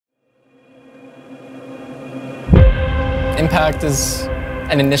Impact is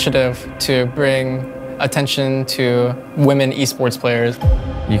an initiative to bring attention to women esports players.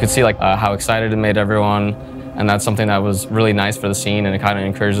 You could see how excited it made everyone, and that's something that was really nice for the scene, and it kind of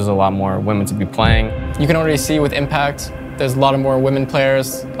encourages a lot more women to be playing. You can already see with Impact, there's a lot of more women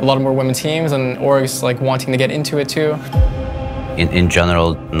players, a lot of more women teams, and orgs wanting to get into it too. In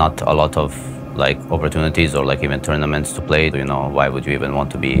general, not a lot of opportunities or even tournaments to play. You know, why would you even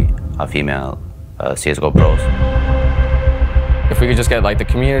want to be a female CSGO pros? If we could just get the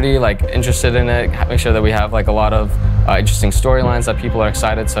community interested in it, make sure that we have a lot of interesting storylines that people are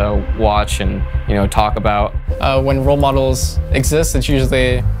excited to watch and talk about. When role models exist, it's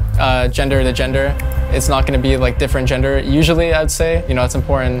usually gender to gender. It's not going to be different gender. Usually, I'd say it's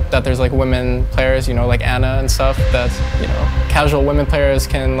important that there's women players, like Anna and stuff. That casual women players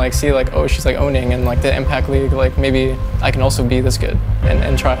can see oh, she's owning, and the Impact League, maybe I can also be this good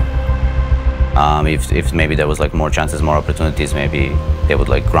and try. If maybe there was more chances, more opportunities, maybe they would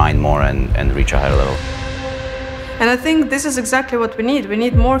grind more and reach a higher level. And I think this is exactly what we need. We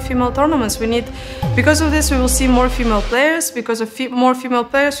need more female tournaments. Because of this, we will see more female players. Because of more female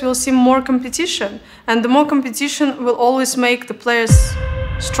players, we will see more competition. And the more competition will always make the players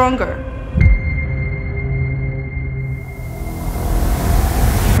stronger.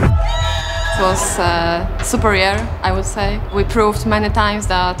 It was super year, I would say. We proved many times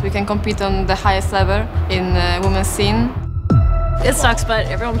that we can compete on the highest level in the women's scene. It sucks, but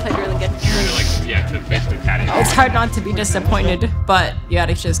everyone played really good. It's hard not to be disappointed, but you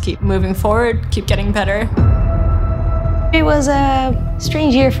gotta just keep moving forward, keep getting better. It was a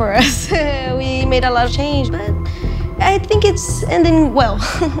strange year for us. We made a lot of change, but I think it's ending well.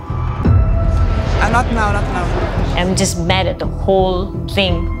 Not now. I'm just mad at the whole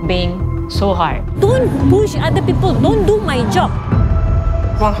thing being so hard. Don't push other people, don't do my job.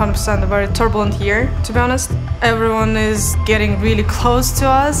 100% a very turbulent year, to be honest. Everyone is getting really close to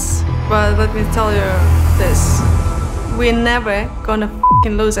us, but let me tell you this. We're never gonna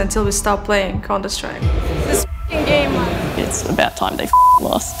lose until we stop playing Counter-Strike. This game. It's about time they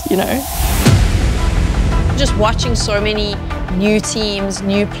lost, Just watching so many new teams,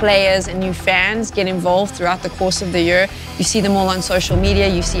 new players and new fans get involved throughout the course of the year. You see them all on social media,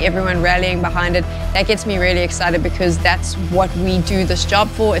 you see everyone rallying behind it. That gets me really excited because that's what we do this job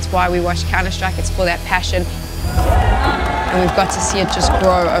for. It's why we watch Counter-Strike, it's for that passion. And we've got to see it just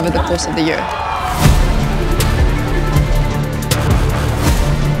grow over the course of the year.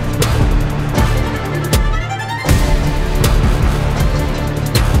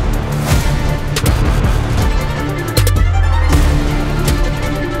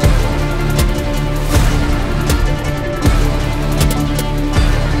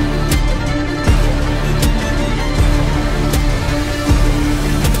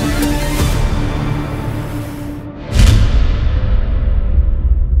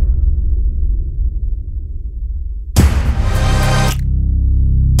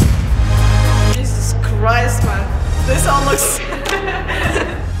 This all looks...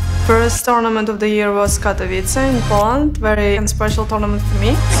 First tournament of the year was Katowice in Poland. Very special tournament for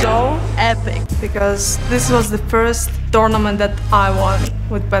me. So epic, because this was the first tournament that I won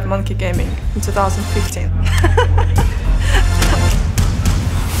with Bad Monkey Gaming in 2015.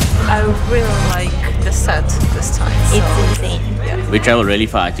 I really like the set this time. So. It's insane. Yeah. We traveled really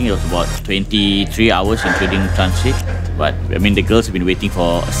far. I think it was about 23 hours including transit. But I mean, the girls have been waiting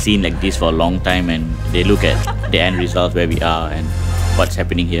for a scene like this for a long time, and they look at the end result where we are and what's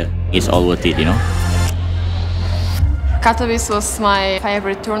happening here. It's all worth it, Katowice was my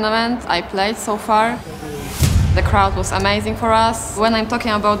favorite tournament I played so far. The crowd was amazing for us. When I'm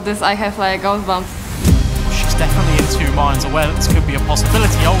talking about this, I have goosebumps. She's definitely in two minds, aware that this could be a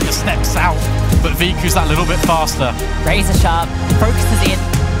possibility. Olga steps out, but Viku's that little bit faster. Razor sharp, focuses in.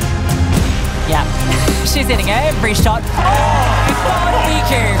 Yeah, she's hitting every shot. Oh,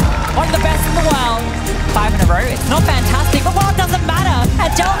 Viku, one of the best in the world. 5 in a row, it's not fantastic, but it doesn't matter.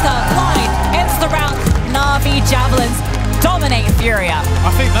 Adelka, Blind, ends the round. Na'Vi Javelins dominate Furia.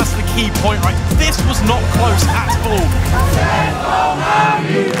 I think that's the key point, right? This was not close at all.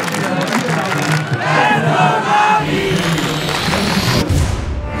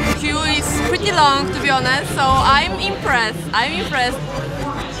 Queue is pretty long, to be honest, so I'm impressed.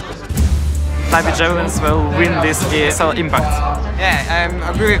 Na'Vi Javelins will win this ESL Impact. Yeah,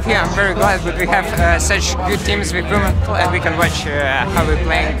 I agree with you. I'm very glad that we have such good teams with women and we can watch how we're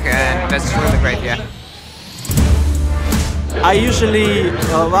playing, and that's really great, yeah. I usually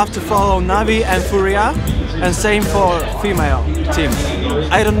love to follow Na'Vi and Furia, and same for female team.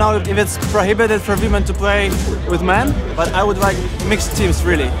 I don't know if it's prohibited for women to play with men, but I would like mixed teams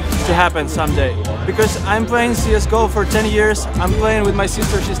really to happen someday. Because I'm playing CSGO for 10 years, I'm playing with my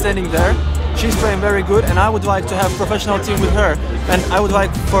sister, she's standing there. She's playing very good, and I would like to have a professional team with her. And I would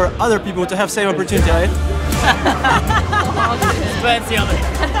like for other people to have same opportunity, right?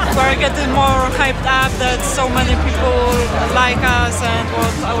 We're getting more hyped up that so many people like us and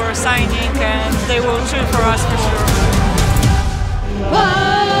want our signing, and they will cheer for us for sure.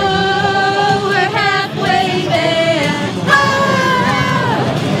 Whoa, we're halfway there.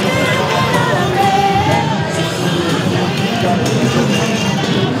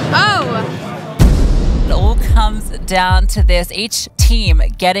 It all comes down to this. Each team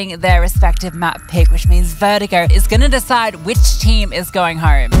getting their respective map pick, which means Vertigo is going to decide which team is going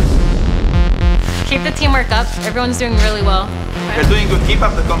home. Keep the teamwork up. Everyone's doing really well. You're doing good. Keep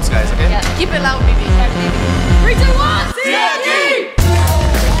up the comps, guys, okay? Yeah, keep it loud, baby. 3, 2, 1, CNG!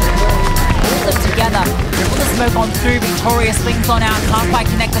 All together. All the smoke on through. Victoria slings on out. Can't quite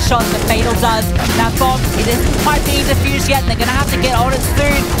connect the shot that Fatal does. That bomb, it isn't quite being defused yet. They're going to have to get on it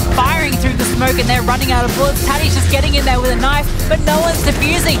soon. Firing through the smoke, and they're running out of bullets. Taddy's just getting in there with a knife, but no one's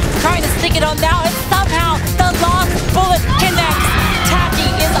defusing. Trying to stick it on now, and somehow the last bullet connects. Taddy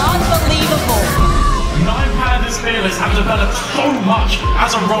is unbelievable. Nine Pandas Fearless have developed so much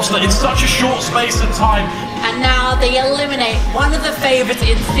as a roster in such a short space of time. And now they eliminate one of the favorites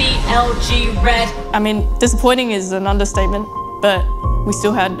in CLG Red. I mean, disappointing is an understatement, but we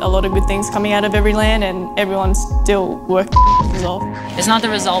still had a lot of good things coming out of every LAN, and everyone still worked as well. It's not the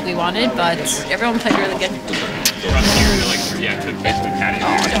result we wanted, but everyone played really good.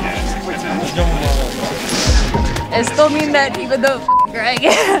 It still means that even though Greg.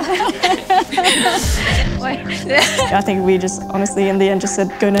 I think we just honestly in the end just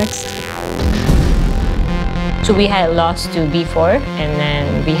said go next. So we had lost to B4, and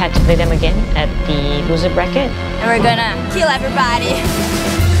then we had to play them again at the loser bracket. And we're gonna kill everybody.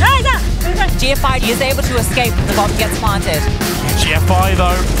 GFI is able to escape when the bomb gets planted. GFI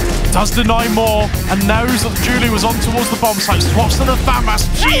though does deny more and knows that Julie was on towards the bomb site. Swaps to the FAMAS.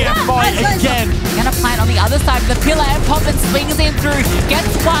 GFI again. They're gonna plant on the other side of the pillar, and Poppin swings in through.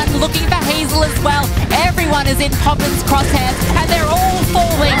 Gets one, looking for Hazel as well. Everyone is in Poppin's crosshairs, and they're all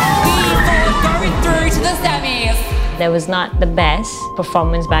falling. B4 going through to the semis. That was not the best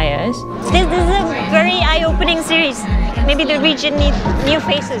performance by us. This is a very eye-opening series. Maybe the region needs new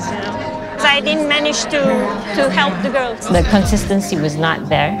faces, you know. So I didn't manage to help the girls. The consistency was not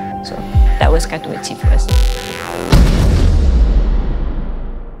there, so that was Katowice for us.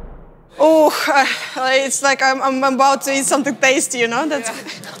 Oh, it's like I'm about to eat something tasty, you know? That's.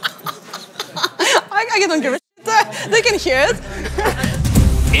 I don't give a shit. They can hear it.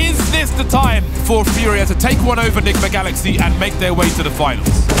 Is this the time for Furia to take one over Nigma Galaxy and make their way to the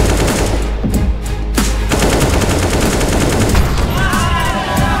finals?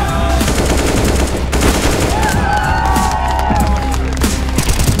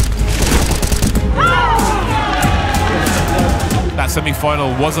 That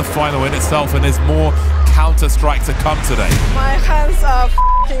semi-final was a final in itself, and there's more Counter-Strike to come today. My hands are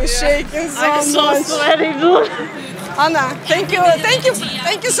f***ing shaking so much. Very good. Anna, thank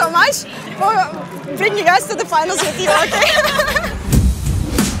you so much for bringing us to the finals with you, okay?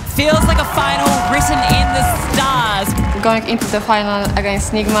 Feels like a final written in the stars. Going into the final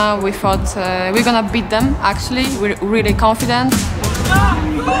against Nigma, we thought we're gonna beat them, actually. We're really confident.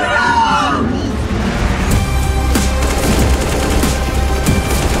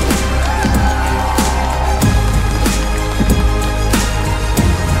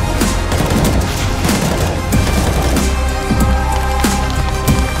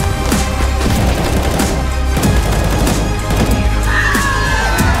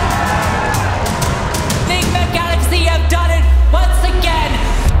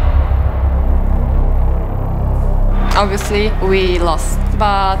 Obviously, we lost,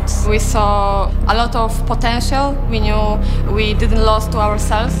 but we saw a lot of potential. We knew we didn't lose to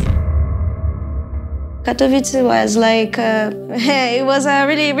ourselves. Katowice was like, it was a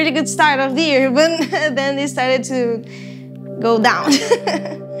really, really good start of the year, but then it started to go down.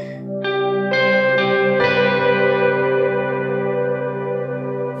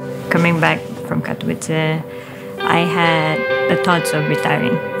 Coming back from Katowice, I had the thoughts of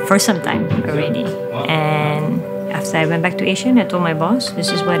retiring for some time already. And after I went back to Asian, I told my boss,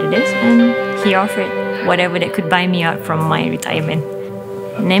 this is what it is, and he offered whatever that could buy me out from my retirement.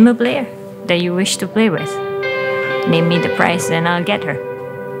 Name a player that you wish to play with. Name me the price, and I'll get her.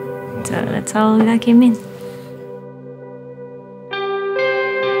 So that's how that came in.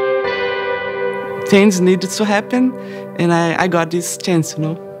 things needed to happen, and I got this chance, you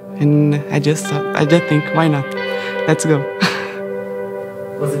know. And I just think, why not? Let's go.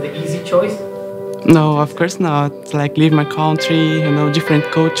 Was it the easy choice? No, of course not. Like leave my country, you know, different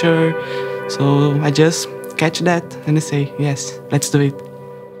culture. So I just catch that and I say, yes, let's do it.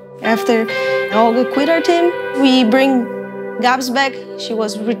 After Olga quit our team, we bring Gabs back. She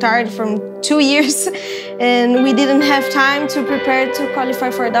was retired from 2 years and we didn't have time to prepare to qualify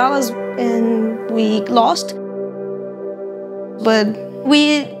for Dallas and we lost. But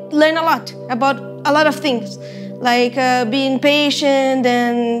we learned a lot about a lot of things, like being patient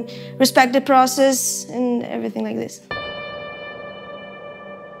and respect the process and everything like this.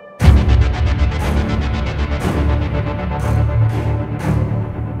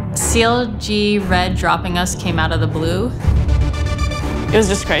 CLG Red dropping us came out of the blue. It was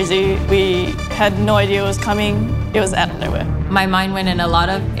just crazy. We had no idea it was coming. It was out of nowhere. My mind went in a lot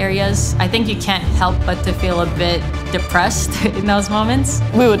of areas. I think you can't help but to feel a bit depressed in those moments.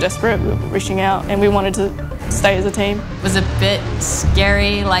 We were desperate, we were reaching out, and we wanted to stay as a team. It was a bit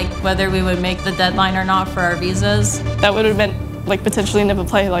scary, like whether we would make the deadline or not for our visas. That would have meant like potentially never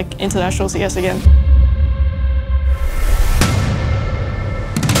play like international CS again.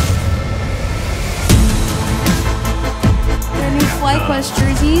 FlyQuest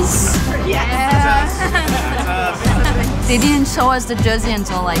jerseys. Yeah. They didn't show us the jersey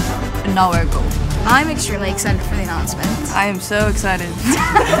until like an hour ago. I'm extremely excited for the announcement. I am so excited.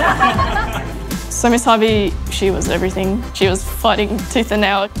 So Miss Harvey, she was everything. She was fighting tooth and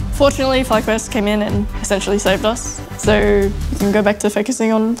nail. Fortunately, FlyQuest came in and essentially saved us. So we can go back to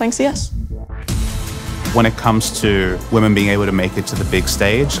focusing on playing CS. When it comes to women being able to make it to the big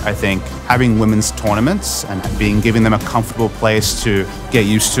stage, I think having women's tournaments and giving them a comfortable place to get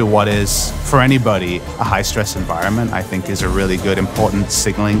used to what is, for anybody, a high-stress environment, I think is a really good, important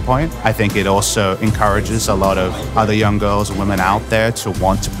signaling point. I think it also encourages a lot of other young girls and women out there to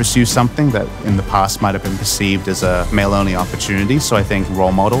want to pursue something that in the past might have been perceived as a male-only opportunity. So I think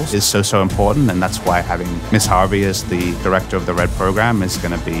role models is so important, and that's why having Miss Harvey as the director of the Red program is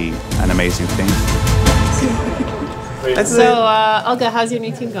going to be an amazing thing. So, Olga, how's your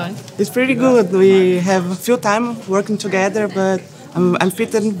new team going? It's pretty good. We have a few time working together, but I'm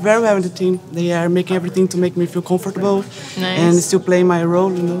fitting very well in the team. They are making everything to make me feel comfortable and still play my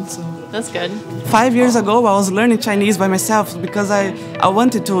role, you know. So that's good. 5 years ago, I was learning Chinese by myself because I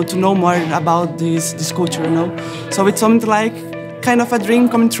wanted to know more about this culture, you know. So it's something like kind of a dream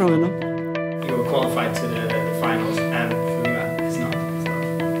coming true, you know. You were qualified to the finals, and for me, it's not.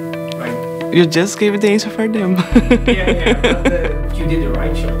 You just gave the answer for them. Yeah, but you did the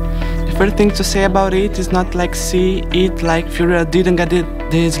right shot. The first thing to say about it is not like see it like Furia didn't get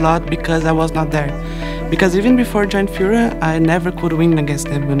the slot because I was not there. Because even before joining Furia, I never could win against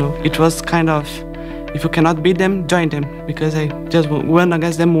them, you know. It was kind of, if you cannot beat them, join them. Because I just won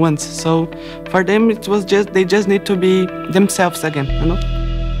against them once. So for them, it was just, they just need to be themselves again, you know.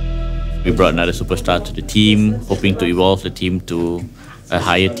 We brought another superstar to the team, hoping to evolve the team to a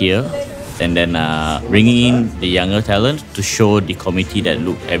higher tier. And then bringing in the younger talent to show the committee that,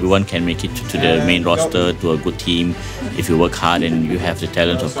 look, everyone can make it to the main roster, to a good team, if you work hard and you have the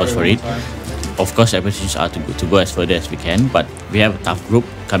talent, of course, for it. Of course, aspirations are to go as further as we can, but we have a tough group.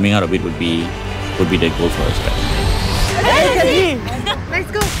 Coming out of it would be the goal for us. Hey, let's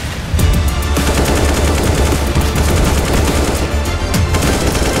go.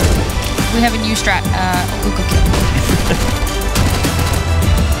 We have a new strat, Google Kill.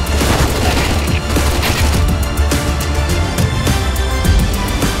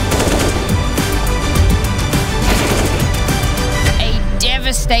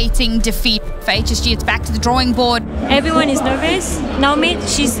 Devastating defeat for HSG. It's back to the drawing board. Everyone is nervous. Naomi,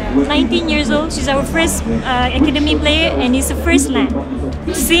 she's 19 years old. She's our first academy player and it's the first LAN.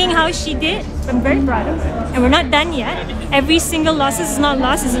 Seeing how she did, I'm very proud of her. And we're not done yet. Every single loss is not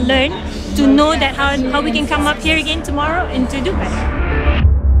loss, is a learn to know that how we can come up here again tomorrow and to do better.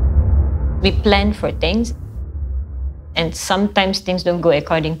 We plan for things and sometimes things don't go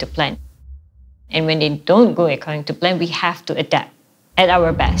according to plan. And when they don't go according to plan, we have to adapt at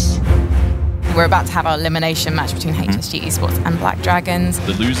our best. We're about to have our elimination match between HSG Esports and Black Dragons.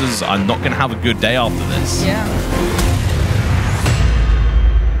 The losers are not going to have a good day after this. Yeah.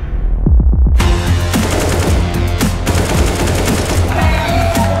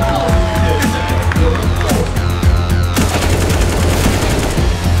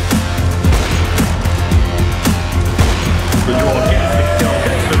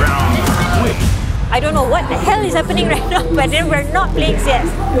 I don't know what the hell is happening right now, but then we're not playing CS.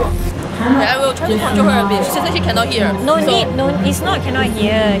 Okay, I will try to control her a bit. She says that she cannot hear. No need, no, it's not cannot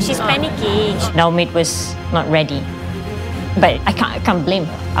hear. She's panicking. Naomi was not ready. But I can't blame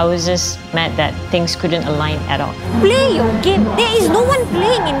her. I was just mad that things couldn't align at all. Play your game. There is no one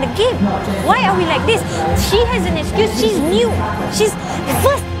playing in the game. Why are we like this? She has an excuse. She's new. She's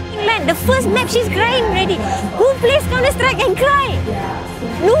first land. The first map, she's crying already. Who plays Counter-Strike and cry?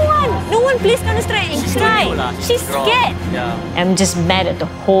 No one. No one plays Counter-Strike and cry. She's scared. I'm just mad at the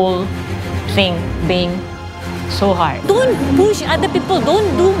whole thing being so hard. Don't push other people.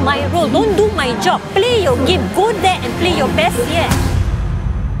 Don't do my role. Don't do my job. Play your game. Go there and play your best here.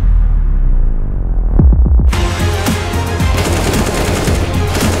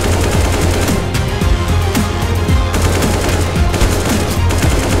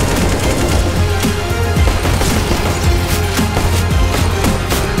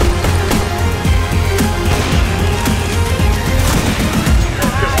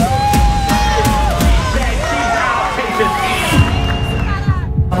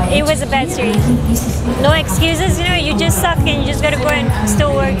 It was a bad series. No excuses, you know, you just suck and you just gotta go and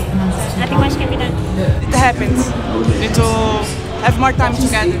still work. Nothing much can be done. It happens. We need to have more time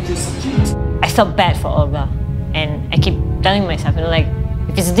together. I felt bad for Olga, and I keep telling myself, you know, like,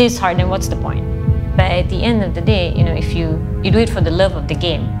 if it's this hard, then what's the point? But at the end of the day, you know, if you do it for the love of the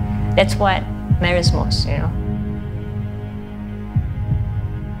game, that's what matters most, you know.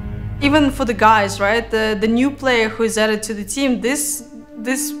 Even for the guys, right? The new player who is added to the team, this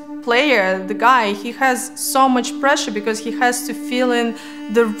player, the guy, he has so much pressure because he has to fill in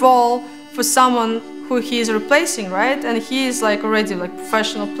the role for someone who he is replacing, right? And he is like already like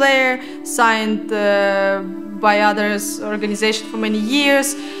professional player, signed by others organization for many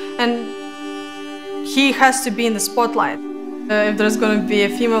years, and he has to be in the spotlight. If there's going to be a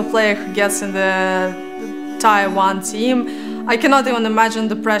female player who gets in the Tier 1 team, I cannot even imagine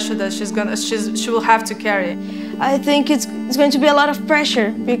the pressure that she will have to carry. I think it's going to be a lot of pressure,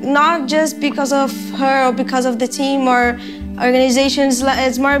 not just because of her or because of the team or organizations.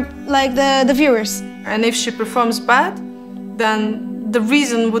 It's more like the viewers. And if she performs bad, then the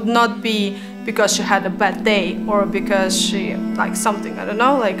reason would not be because she had a bad day or because she like something, I don't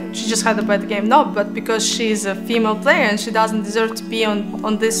know, like she just had a bad game. No, but because she's a female player and she doesn't deserve to be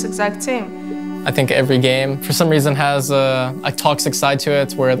on this exact team. I think every game, for some reason, has a toxic side to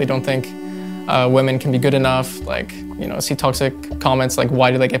it where they don't think women can be good enough. Like, you know, see toxic comments like, why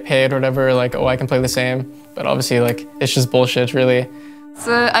do they get paid or whatever, like, oh, I can play the same. But obviously, like, it's just bullshit, really.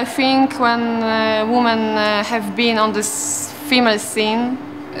 So I think when women have been on this female scene,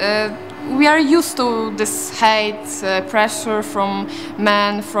 we are used to this hate, pressure from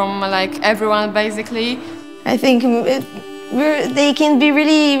men, from like everyone, basically. I think they can be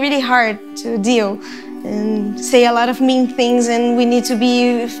really, really hard to deal and say a lot of mean things, and we need to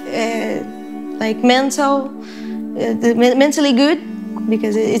be like mentally good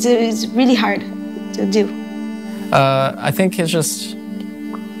because it's really hard to do. I think it's just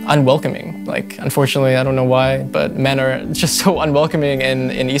unwelcoming. Like, unfortunately, I don't know why, but men are just so unwelcoming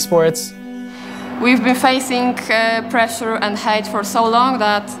in esports. We've been facing pressure and hate for so long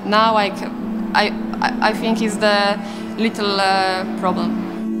that now I think is the little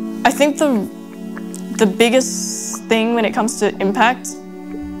problem. I think the biggest thing when it comes to Impact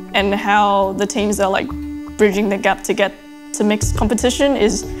and how the teams are like bridging the gap to get to mixed competition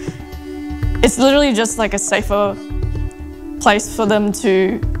is it's literally just like a safer place for them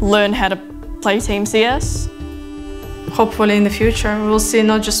to learn how to play Team CS. Hopefully in the future we'll see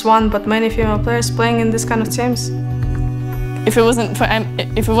not just one but many female players playing in this kind of teams. If it wasn't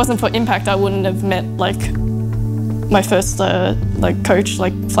for Impact, I wouldn't have met like my first like coach,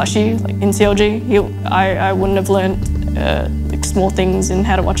 like Flashy, like in CLG. I wouldn't have learned like small things and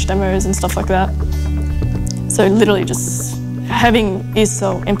how to watch demos and stuff like that. So literally just having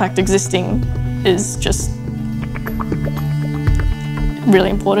ESL Impact existing is just really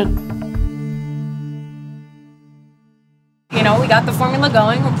important. You know, we got the formula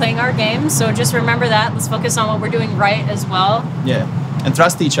going, we're playing our game, so just remember that. Let's focus on what we're doing right as well. Yeah, and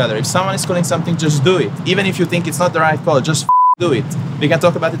trust each other. If someone is calling something, just do it. Even if you think it's not the right call, just do it. We can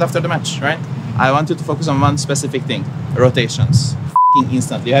talk about it after the match, right? I want you to focus on one specific thing. Rotations.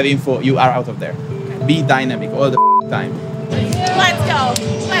 Instantly. You have info, you are out of there. Be dynamic all the time. Let's go!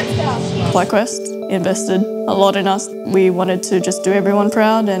 Let's go! BlackQuest invested a lot in us. We wanted to just do everyone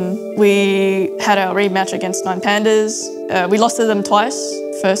proud, and we had our rematch against 9 Pandas. We lost to them twice,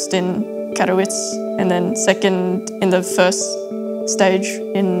 first in Katowice and then second in the first stage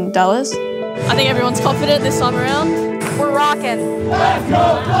in Dallas. I think everyone's confident this time around. We're rocking. Let's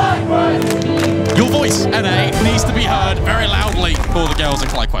go, BlackQuest! Your voice, NA, needs to be heard very loudly for the girls in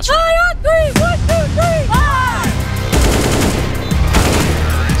Fly Quest. 3, 1, 2, 3,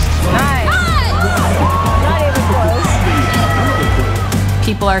 5!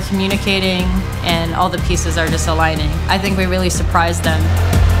 People are communicating and all the pieces are just aligning. I think we really surprised them.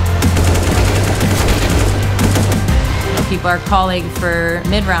 People are calling for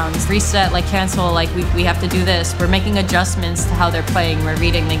mid-rounds, reset, like cancel, like we have to do this. We're making adjustments to how they're playing. We're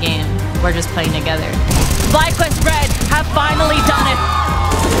reading the game. We're just playing together. FlyQuest Red have finally done it.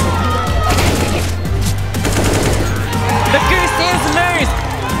 The goose is loose.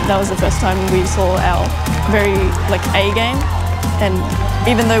 That was the first time we saw our very A game, and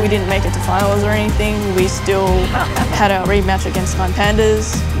even though we didn't make it to finals or anything, we still had our rematch against 9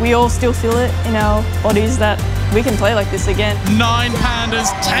 Pandas. We all still feel it in our bodies that we can play like this again. 9 Pandas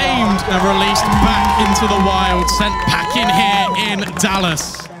tamed and released back into the wild, sent back in here in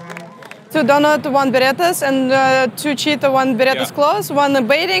Dallas. 2 donut, 1 berettas, and 2 cheetah, 1 berettas close, 1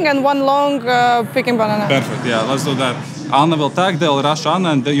 baiting, and 1 long picking banana. Perfect, yeah, let's do that. Anna will tag, they'll rush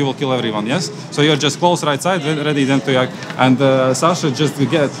Anna, and you will kill everyone, yes? So you're just close right side, ready then to yak. And Sasha, just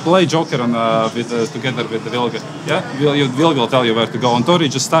play Joker on, together with Vilga. Yeah? Vilga will tell you where to go. On Tori,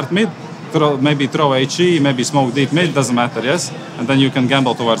 just start mid, maybe throw HE, maybe smoke deep mid, doesn't matter, yes? And then you can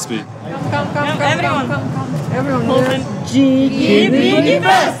gamble towards speed. Come, everyone. Everyone. G,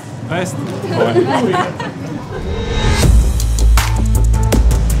 best. Best.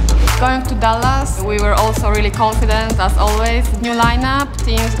 Going to Dallas, we were also really confident, as always. New lineup,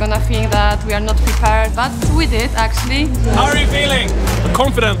 team's gonna think that we are not prepared, but we did, actually. How are you feeling?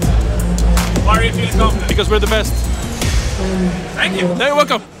 Confident. Why are you feeling confident? Because we're the best. Thank you. You're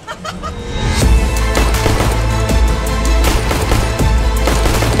welcome.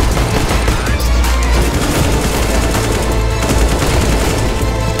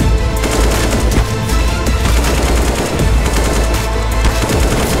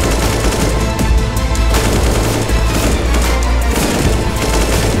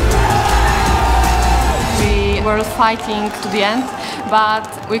 We were fighting to the end, but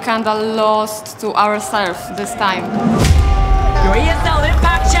we kinda lost to ourselves this time. Your ESL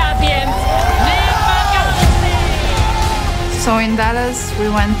Impact champions, So in Dallas, we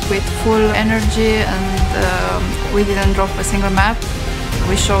went with full energy and we didn't drop a single map.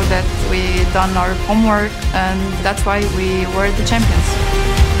 We showed that we done our homework, and that's why we were the champions.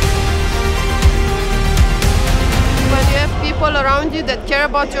 When you have people around you that care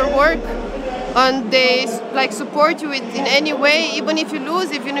about your work, and they support you in any way, even if you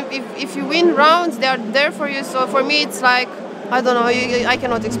lose, if you win rounds, they are there for you. So for me, it's like, I don't know, I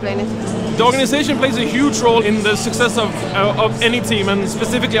cannot explain it. The organization plays a huge role in the success of any team, and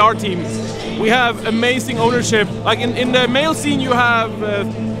specifically our team. We have amazing ownership. Like in the male scene, you have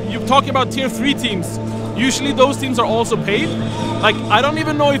you're talking about tier 3 teams. Usually those teams are also paid. Like, I don't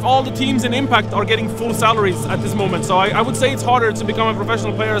even know if all the teams in Impact are getting full salaries at this moment. So I would say it's harder to become a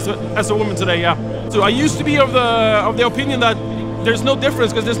professional player as a woman today, yeah. So I used to be of the opinion that there's no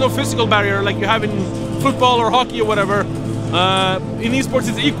difference because there's no physical barrier like you have in football or hockey or whatever. In esports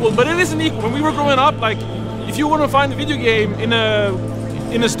it's equal, but it isn't equal. When we were growing up, like, if you want to find a video game in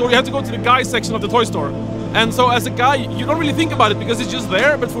a store, you have to go to the guy section of the toy store. And so as a guy, you don't really think about it because it's just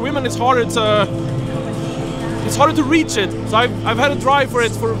there, but for women it's harder to reach it. So I've had a drive for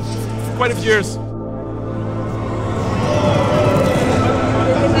it for quite a few years.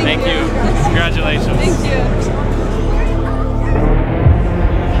 Thank you. Congratulations. Thank you.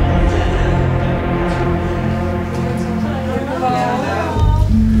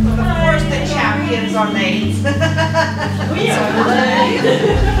 Of course the champions are late.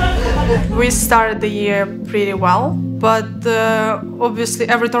 We started the year pretty well, but obviously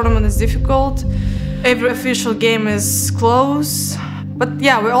every tournament is difficult. Every official game is close. But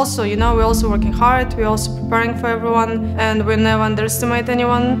yeah, we're also working hard, we're also preparing for everyone, and we never underestimate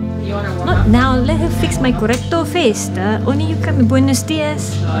anyone. Not now, let her fix my correcto face. Only you come. Buenos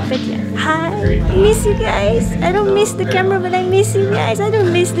dias. Hi, I miss you guys. I don't miss the camera, but I miss you guys. I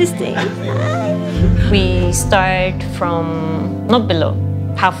don't miss this thing. Hi. We start from not below,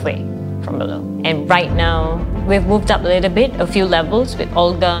 halfway from below. And right now, we've moved up a little bit, a few levels with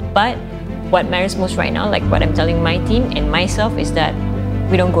Olga. But what matters most right now, like what I'm telling my team and myself, is that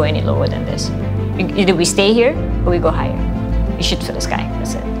we don't go any lower than this. Either we stay here or we go higher. We shoot for the sky,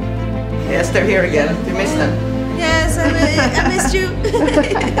 that's it. Yes, they're here again. You missed them. Yes, I missed you.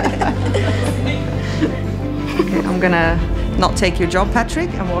 Okay, I'm gonna not take your job,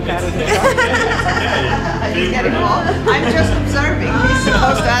 Patrick, and walk out of the job. He's getting involved. I'm just observing. He's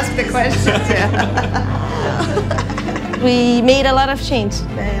supposed to ask the questions, yeah. We made a lot of change.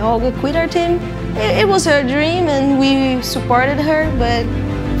 Olga quit our team. It was her dream and we supported her, but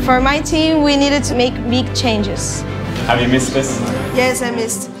for my team, we needed to make big changes. Have you missed this? Yes, I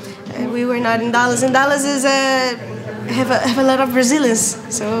missed. We were not in Dallas, and Dallas is have a lot of Brazilians,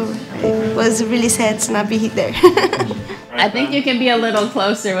 so it was really sad to not be there. I think you can be a little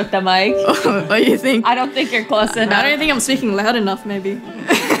closer with the mic. What do you think? I don't think you're close enough. I don't think I'm speaking loud enough, maybe.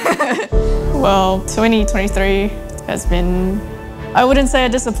 Well, 2023 has been, I wouldn't say a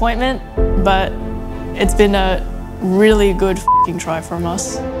disappointment, but it's been a really good f***ing try from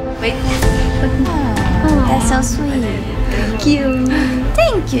us. Wait. Oh, that's so sweet. Thank you.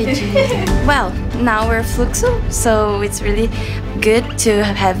 Thank you, Judy. Well, now we're Fluxo, so it's really good to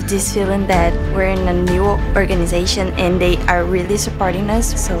have this feeling that we're in a new organization and they are really supporting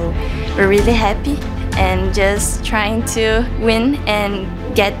us. So we're really happy and just trying to win and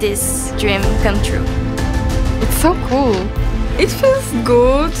get this dream come true. It's so cool. It feels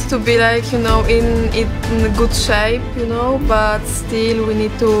good to be like, in a good shape, but still we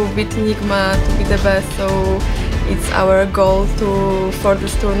need to beat Enigma to be the best, so it's our goal for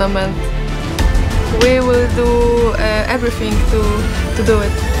this tournament. We will do everything to do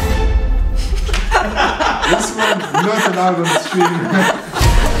it. This one not allowed on the stream.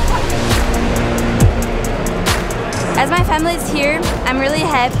 As my family is here, I'm really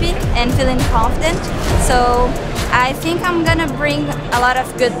happy and feeling confident, so I think I'm gonna bring a lot of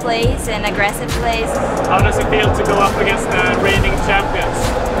good plays and aggressive plays. How does it feel to go up against the reigning champions?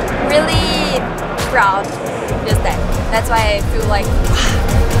 Really proud, just that. That's why I feel like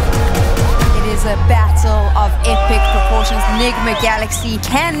it is a battle of epic proportions. Enigma Galaxy,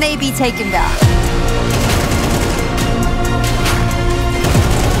 can they be taken down?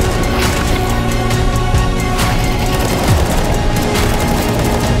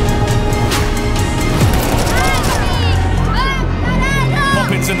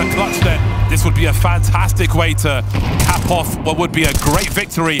 In the clutch then. This would be a fantastic way to cap off what would be a great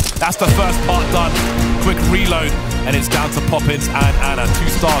victory. That's the first part done. Quick reload, and it's down to Poppins and Anna, 2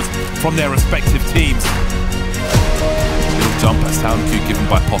 stars from their respective teams. Little jump, a sound cue given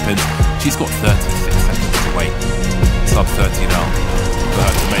by Poppins. She's got 36 seconds to wait. Sub 30 now for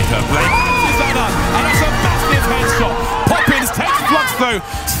her to make her play. Anna, and that's a massive headshot. Poppins takes Fluxo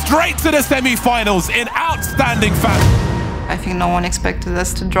straight to the semi-finals in outstanding fashion. I think no one expected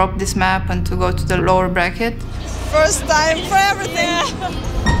us to drop this map and to go to the lower bracket. First time for everything!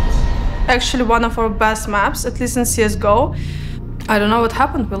 Actually one of our best maps, at least in CSGO. I don't know what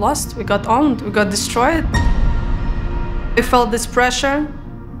happened, we lost, we got owned, we got destroyed. We felt this pressure,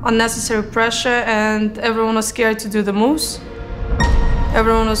 unnecessary pressure, and everyone was scared to do the moves.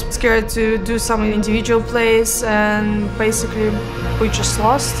 Everyone was scared to do some individual plays, and basically we just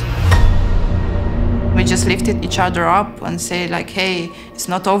lost. We just lifted each other up and say like, hey, it's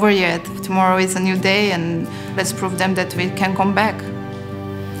not over yet. Tomorrow is a new day and let's prove them that we can come back.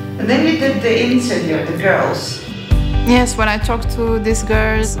 And then you did the interview, the girls. Yes, when I talked to these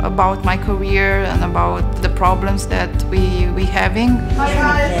girls about my career and about the problems that we having,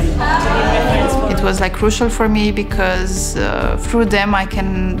 it was like crucial for me because through them I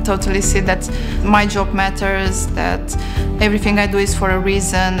can totally see that my job matters, that everything I do is for a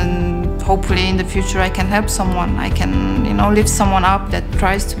reason, and hopefully in the future I can help someone. I can, lift someone up that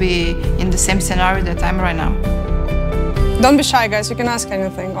tries to be in the same scenario that I'm right now. Don't be shy, guys. You can ask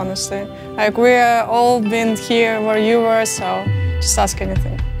anything, honestly. Like, we're all been here where you were, so just ask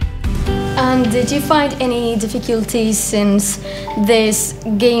anything. Did you find any difficulties since this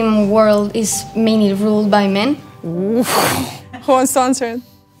game world is mainly ruled by men? Who wants to answer it?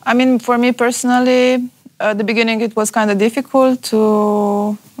 I mean, for me personally, at the beginning it was kind of difficult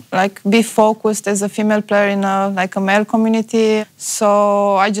to be focused as a female player in a male community.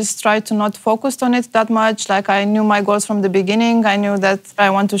 So I just tried to not focus on it that much. I knew my goals from the beginning. I knew that I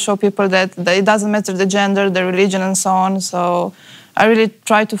want to show people that it doesn't matter the gender, the religion, and so on. So I really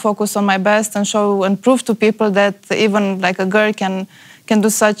tried to focus on my best and show and prove to people that even a girl can do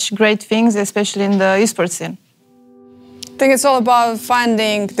such great things, especially in the esports scene. I think it's all about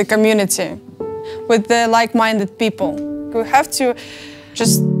finding the community with the like-minded people. We have to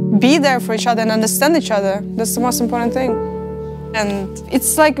just be there for each other and understand each other. That's the most important thing. And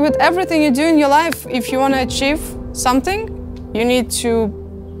it's like with everything you do in your life, if you want to achieve something, you need to,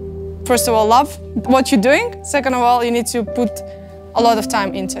 first of all, love what you're doing. Second of all, you need to put a lot of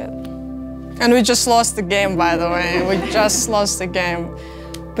time into it. And we just lost the game, by the way. We just lost the game.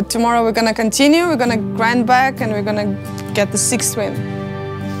 But tomorrow we're going to continue, we're going to grind back, and we're going to get the 6th win.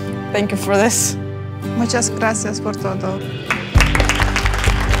 Thank you for this. Muchas gracias por todo.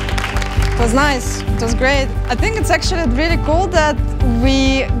 It was nice, it was great. I think it's actually really cool that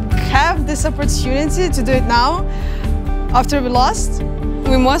we have this opportunity to do it now, after we lost,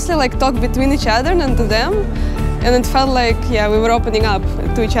 we mostly like talk between each other and to them, and it felt like, yeah, we were opening up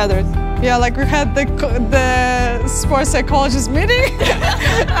to each other. Yeah, like we had the sports psychologist meeting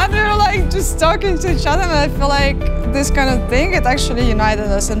and we were like just talking to each other, and I feel like this kind of thing, it actually united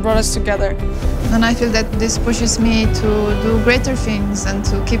us and brought us together. And I feel that this pushes me to do greater things and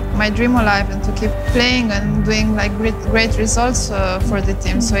to keep my dream alive and to keep playing and doing like great results for the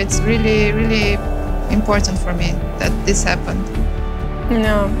team. So it's really, really important for me that this happened.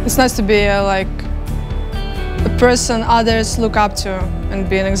 No, it's nice to be like a person others look up to and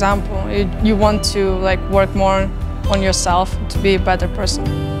be an example. You want to like work more on yourself to be a better person.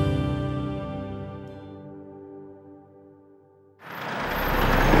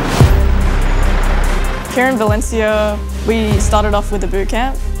 Here in Valencia, we started off with a boot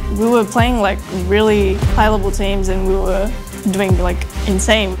camp. We were playing like really high-level teams and we were doing like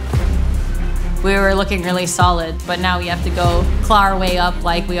insane. We were looking really solid, but now we have to go claw our way up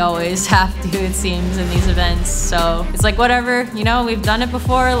like we always have to, it seems, in these events. So it's like, whatever, you know, we've done it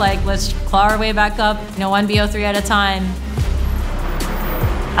before, like let's claw our way back up, you know, one BO3 at a time.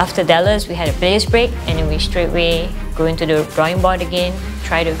 After Dallas, we had a players break and then we straightway go into the drawing board again,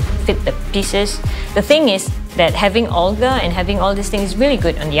 try to fit the pieces. The thing is that having Olga and having all these things is really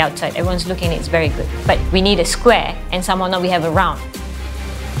good on the outside. Everyone's looking at it's very good. But we need a square and somehow now we have a round.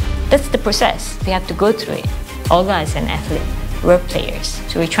 That's the process. We have to go through it. Olga is an athlete. We're players.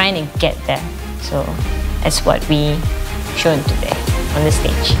 So we're trying to get there. So that's what we shown today on the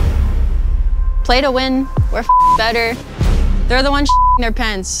stage. Play to win. We're better. They're the ones in their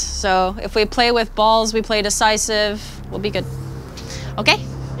pants. So if we play with balls, we play decisive, we'll be good. Okay?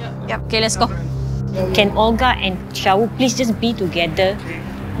 Yep. Okay, let's go. Can Olga and Shao please just be together?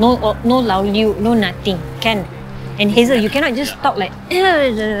 No Lao Liu, no nothing. Can? And Hazel, you cannot just talk like,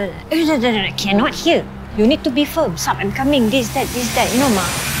 cannot hear. You need to be firm. Sup, I'm coming, this, that, you know, ma.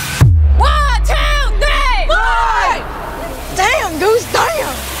 1, 2, 3, 4! Damn, Goose,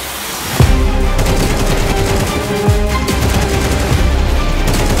 damn!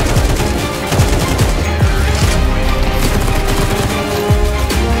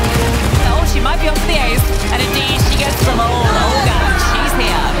 Oh, she might be off the ace, and indeed she gets the old Olga. She's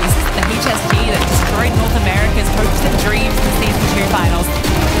here. This is the HSG that destroyed North America's hopes and dreams in the Season 2 finals.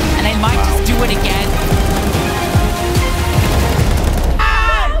 And they might just do it again.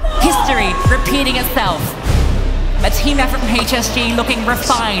 History repeating itself. A team effort from HSG looking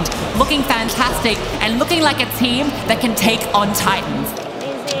refined, looking fantastic, and looking like a team that can take on Titans.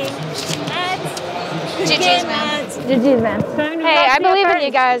 GG's, man. GG's, man. Hey, I believe in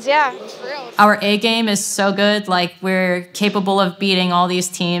you guys, yeah. Our A game is so good, like we're capable of beating all these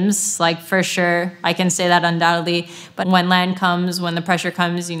teams, like for sure. I can say that undoubtedly. But when LAN comes, when the pressure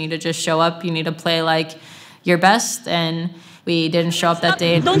comes, you need to just show up. You need to play like your best, and we didn't show up that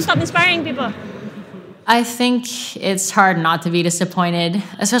day. Don't stop inspiring people. I think it's hard not to be disappointed,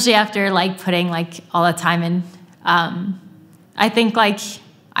 especially after like putting like all the time in. I think like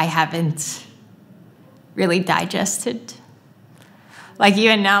I haven't really digested. Like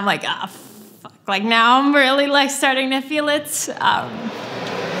even now I'm like, ah, fuck. Like now I'm really like starting to feel it.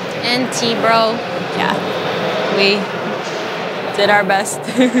 NT, bro. Yeah, we did our best.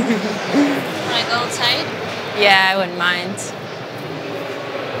 Wanna go tight? Yeah, I wouldn't mind.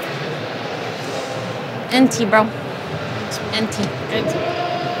 NT, bro. NT.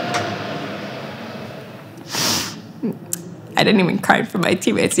 I didn't even cry for my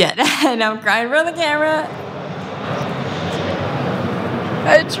teammates yet, and I'm crying for the camera.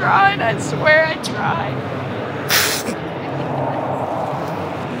 I tried, I swear I tried.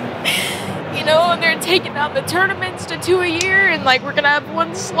 You know, and they're taking out the tournaments to 2 a year, and like we're gonna have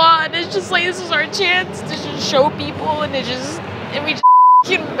 1 slot, and it's just like this is our chance to just show people, and we just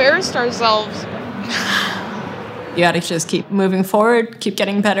embarrassed ourselves. You gotta just keep moving forward, keep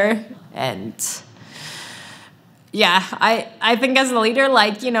getting better, and yeah, I think as a leader,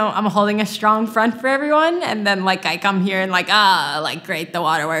 like, you know, I'm holding a strong front for everyone, and then like I come here and like, like great, the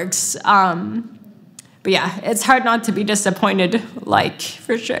waterworks. But yeah, it's hard not to be disappointed, like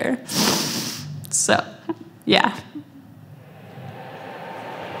for sure. So, yeah.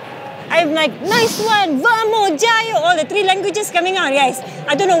 I'm like, nice one, vamos, jayo, all the 3 languages coming out, guys.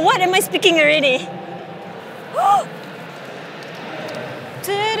 I don't know what am I speaking already.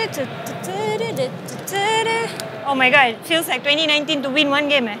 Oh my god, it feels like 2019 to win 1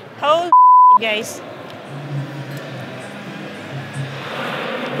 game, eh? Holy guys.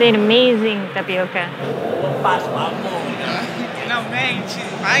 Played amazing, Tapioca.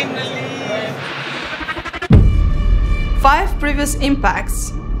 Finally! 5 previous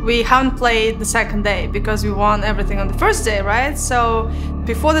impacts We haven't played the second day because we won everything on the first day, right? So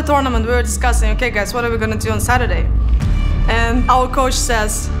before the tournament, we were discussing, okay guys, what are we gonna do on Saturday? And our coach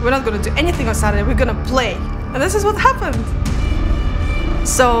says, we're not gonna do anything on Saturday, we're gonna play. And this is what happened.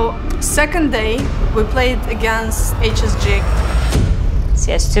 So second day, we played against HSG.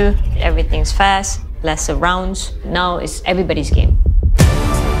 CS2, everything's fast, lesser rounds. Now it's everybody's game.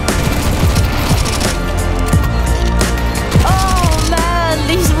 Oh man,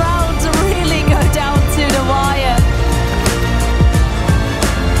 these rounds really go down to the wire.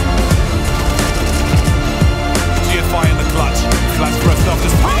 GFI in the clutch. Flash pressed off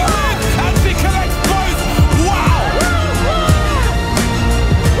this play. And she collects both. Wow!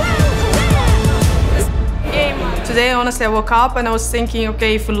 Today, honestly, I woke up and I was thinking,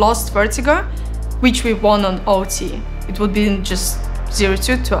 okay, if we lost Vertigo, which we won on OT, it would be just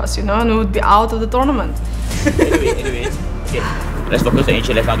 0-2 to us, you know, and we would be out of the tournament. Anyway, okay. Let's focus on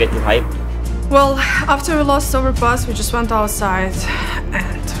HL, let's not get too hype. Well, after we lost Overpass, we just went outside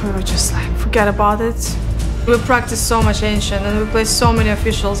and we were just like, forget about it. We practiced so much Ancient and we played so many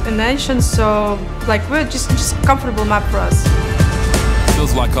officials in Ancient, so like we're just a comfortable map for us.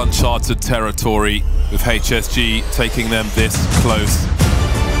 Feels like uncharted territory with HSG taking them this close.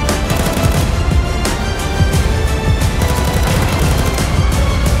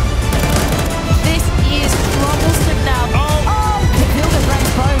 This is troublesome now. Oh! Hilda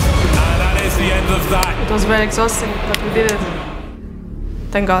grabs both. And that is the end of that. It was very exhausting, but we did it.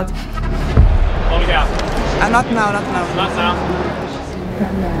 Thank God. Hold it out. Not now, not now. Not now.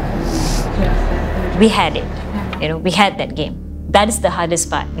 We had it, you know, we had that game. That is the hardest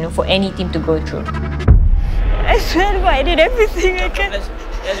part, you know, for any team to go through. I swear I did everything I can. Let's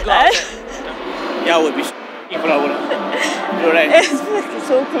go. Yeah, I would be if I wouldn't. You're right. It's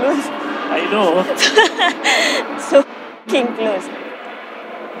so close. I know. So f***ing close.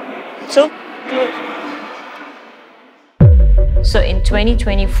 So close. So in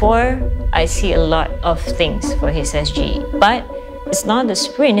 2024, I see a lot of things for HSG, but it's not a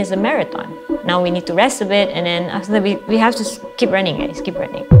sprint, it's a marathon. Now we need to rest a bit, and then after that, we have to keep running, guys, keep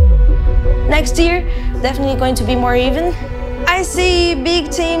running. Next year, definitely going to be more even. I see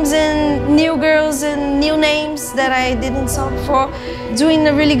big teams and new girls and new names that I didn't saw before doing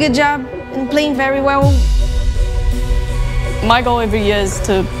a really good job and playing very well. My goal every year is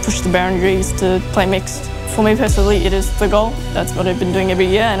to push the boundaries to play mixed. For me personally, it is the goal. That's what I've been doing every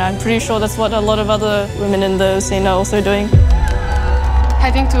year, and I'm pretty sure that's what a lot of other women in the scene are also doing.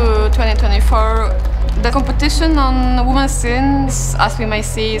 Heading to 2024, the competition on women's scenes, as we may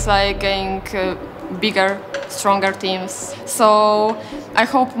see, is like getting bigger, stronger teams. So I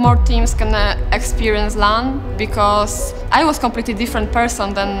hope more teams can experience LAN, because I was a completely different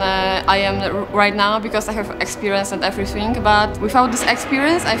person than I am right now, because I have experience and everything. But without this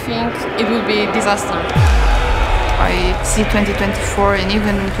experience, I think it will be a disaster. I see 2024 and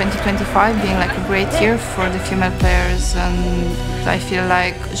even 2025 being like a great year for the female players, and I feel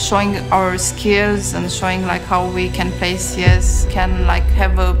like showing our skills and showing like how we can play CS can like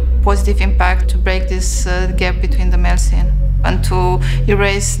have a positive impact to break this gap between the male scene and to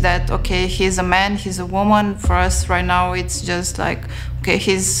erase that, okay, he's a man, he's a woman. For us right now, it's just like, okay,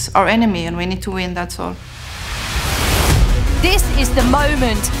 he's our enemy and we need to win, that's all. This is the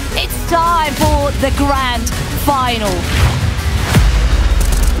moment. It's time for the grand final.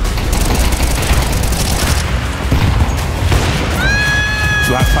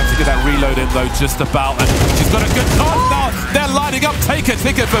 She'll have time to get that reload in though, just about, and she's got a good time now. They're lining up, take a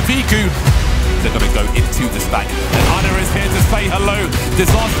ticket for Viku. They're going to go into the stack, and Anna is here to say hello.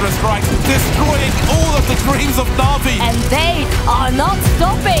 Disastrous strike, destroying all of the dreams of Na'Vi. And they are not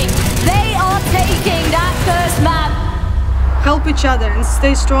stopping. They are taking that first map. Help each other and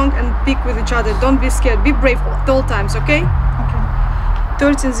stay strong and pick with each other. Don't be scared. Be brave at all times, okay? Okay.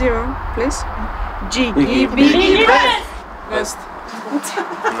 13-0, please. G. E. B. Best.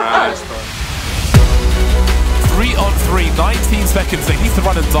 Nice. 3 on 3, 19 seconds. They need to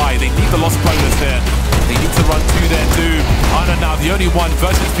run and die. They need the lost bonus here. They need to run to their doom. Anna now the only one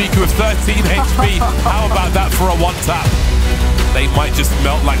versus Viku with 13 HP. How about that for a one-tap? They might just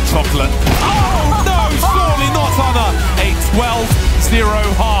melt like chocolate. Oh no, surely not, Anna. A 12-0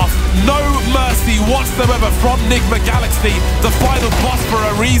 half. No mercy whatsoever from Nigma Galaxy. The final boss for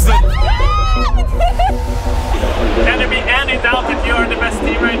a reason. Can there be any doubt that you are the best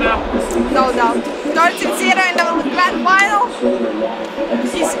team right now? No doubt. 13-0 in the grand final.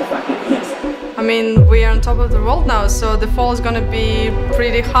 Easy. I mean, we are on top of the world now, so the fall is gonna be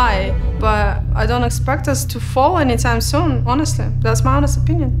pretty high. But I don't expect us to fall anytime soon, honestly. That's my honest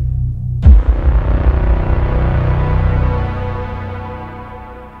opinion.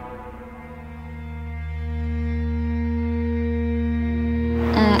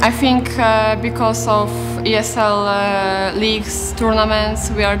 I think because of ESL leagues,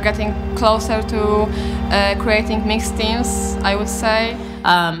 tournaments, we are getting closer to creating mixed teams, I would say.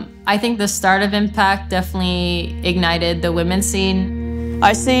 I think the start of Impact definitely ignited the women's scene.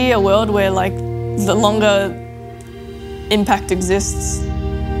 I see a world where like the longer Impact exists,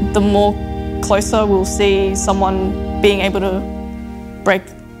 the more closer we'll see someone being able to break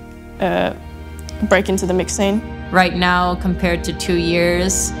into the mixed scene. Right now, compared to 2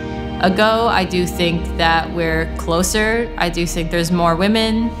 years ago, I do think that we're closer. I do think there's more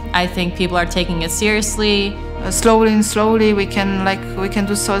women. I think people are taking it seriously. Slowly and slowly, we can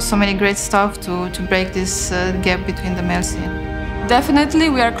do so many great stuff to break this gap between the male scene. Definitely,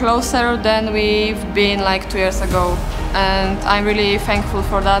 we are closer than we've been like 2 years ago, and I'm really thankful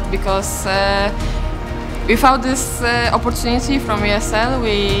for that because without this opportunity from ESL,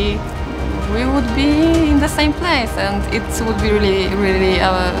 we would be in the same place, and it would be really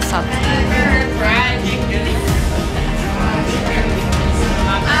sad.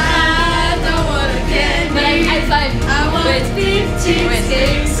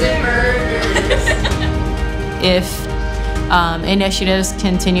 If initiatives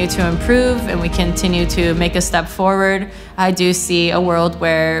continue to improve and we continue to make a step forward, I do see a world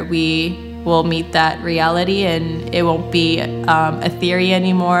where we will meet that reality and it won't be a theory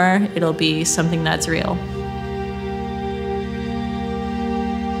anymore. It'll be something that's real.